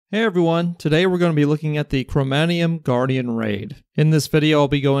Hey everyone, today we're going to be looking at the CHROMANIUM Guardian Raid. In this video I'll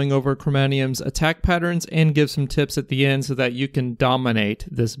be going over CHROMANIUM's attack patterns and give some tips at the end so that you can dominate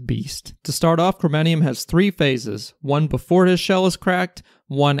this beast. To start off, CHROMANIUM has 3 phases, one before his shell is cracked,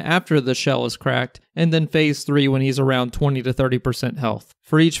 one after the shell is cracked, and then phase 3 when he's around 20 to 30% health.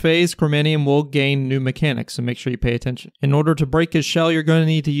 For each phase, CHROMANIUM will gain new mechanics, so make sure you pay attention. In order to break his shell, you're going to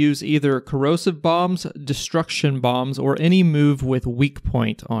need to use either corrosive bombs, destruction bombs, or any move with weak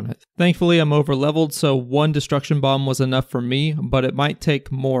point on it. Thankfully, I'm over leveled, so 1 destruction bomb was enough for me, but it might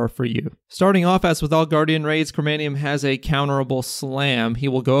take more for you. Starting off, as with all Guardian raids, CHROMANIUM has a counterable slam. He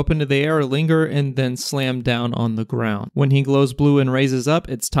will go up into the air, linger, and then slam down on the ground. When he glows blue and raises up,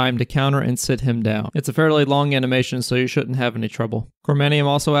 it's time to counter and sit him down. It's a fairly long animation, so you shouldn't have any trouble. CHROMANIUM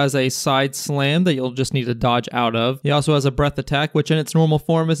also has a side slam that you'll just need to dodge out of. He also has a breath attack, which in its normal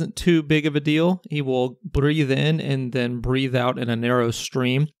form isn't too big of a deal. He will breathe in and then breathe out in a narrow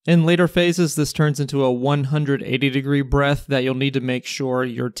stream. In later phases, this turns into a 180-degree breath that you'll need to make sure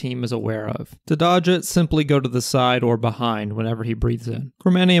your team is aware of. To dodge it, simply go to the side or behind whenever he breathes in.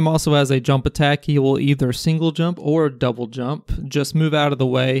 CHROMANIUM also has a jump attack. He will either single jump or double jump. Just move out of the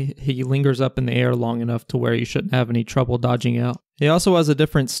way. He lingers up in the air long enough to where you shouldn't have any trouble dodging out. He also has a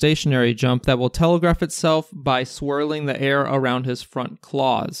different stationary jump that will telegraph itself by swirling the air around his front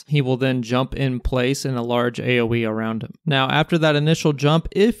claws. He will then jump in place in a large AoE around him. Now, after that initial jump,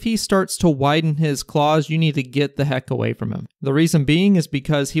 if he starts to widen his claws, you need to get the heck away from him. The reason being is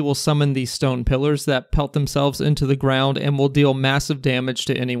because he will summon these stone pillars that pelt themselves into the ground and will deal massive damage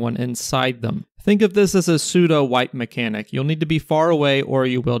to anyone inside them. Think of this as a pseudo-wipe mechanic. You'll need to be far away or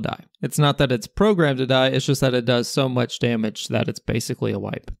you will die. It's not that it's programmed to die, it's just that it does so much damage that it's basically a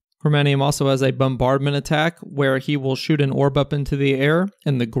wipe. CHROMANIUM also has a bombardment attack where he will shoot an orb up into the air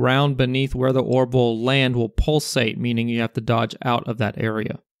and the ground beneath where the orb will land will pulsate, meaning you have to dodge out of that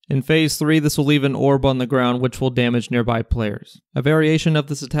area. In phase 3, this will leave an orb on the ground which will damage nearby players. A variation of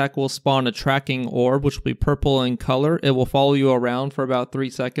this attack will spawn a tracking orb which will be purple in color. It will follow you around for about 3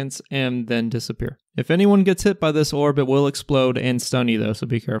 seconds and then disappear. If anyone gets hit by this orb, it will explode and stun you though, so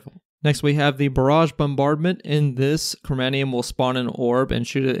be careful. Next we have the barrage bombardment. In this, CHROMANIUM will spawn an orb and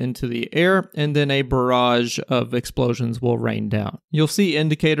shoot it into the air, and then a barrage of explosions will rain down. You'll see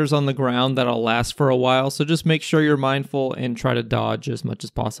indicators on the ground that'll last for a while, so just make sure you're mindful and try to dodge as much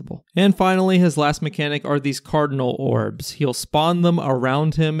as possible. And finally, his last mechanic are these cardinal orbs. He'll spawn them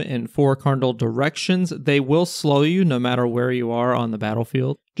around him in 4 cardinal directions. They will slow you no matter where you are on the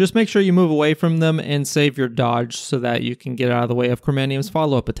battlefield. Just make sure you move away from them and save your dodge so that you can get out of the way of CHROMANIUM's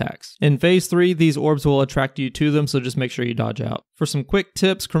follow-up attacks. In phase 3, these orbs will attract you to them, so just make sure you dodge out. For some quick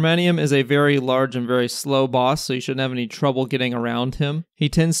tips, CHROMANIUM is a very large and very slow boss, so you shouldn't have any trouble getting around him. He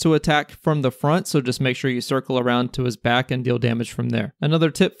tends to attack from the front, so just make sure you circle around to his back and deal damage from there.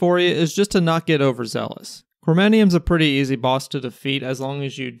 Another tip for you is just to not get overzealous. CHROMANIUM's a pretty easy boss to defeat as long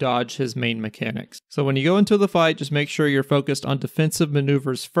as you dodge his main mechanics. So when you go into the fight, just make sure you're focused on defensive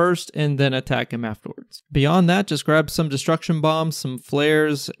maneuvers first and then attack him afterwards. Beyond that, just grab some destruction bombs, some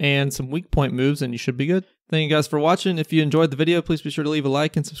flares, and some weak point moves and you should be good. Thank you guys for watching. If you enjoyed the video, please be sure to leave a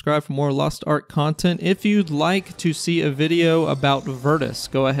like and subscribe for more Lost Art content. If you'd like to see a video about Vertus,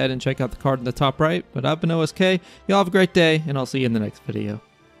 go ahead and check out the card in the top right. But I've been OSK. Y'all have a great day, and I'll see you in the next video.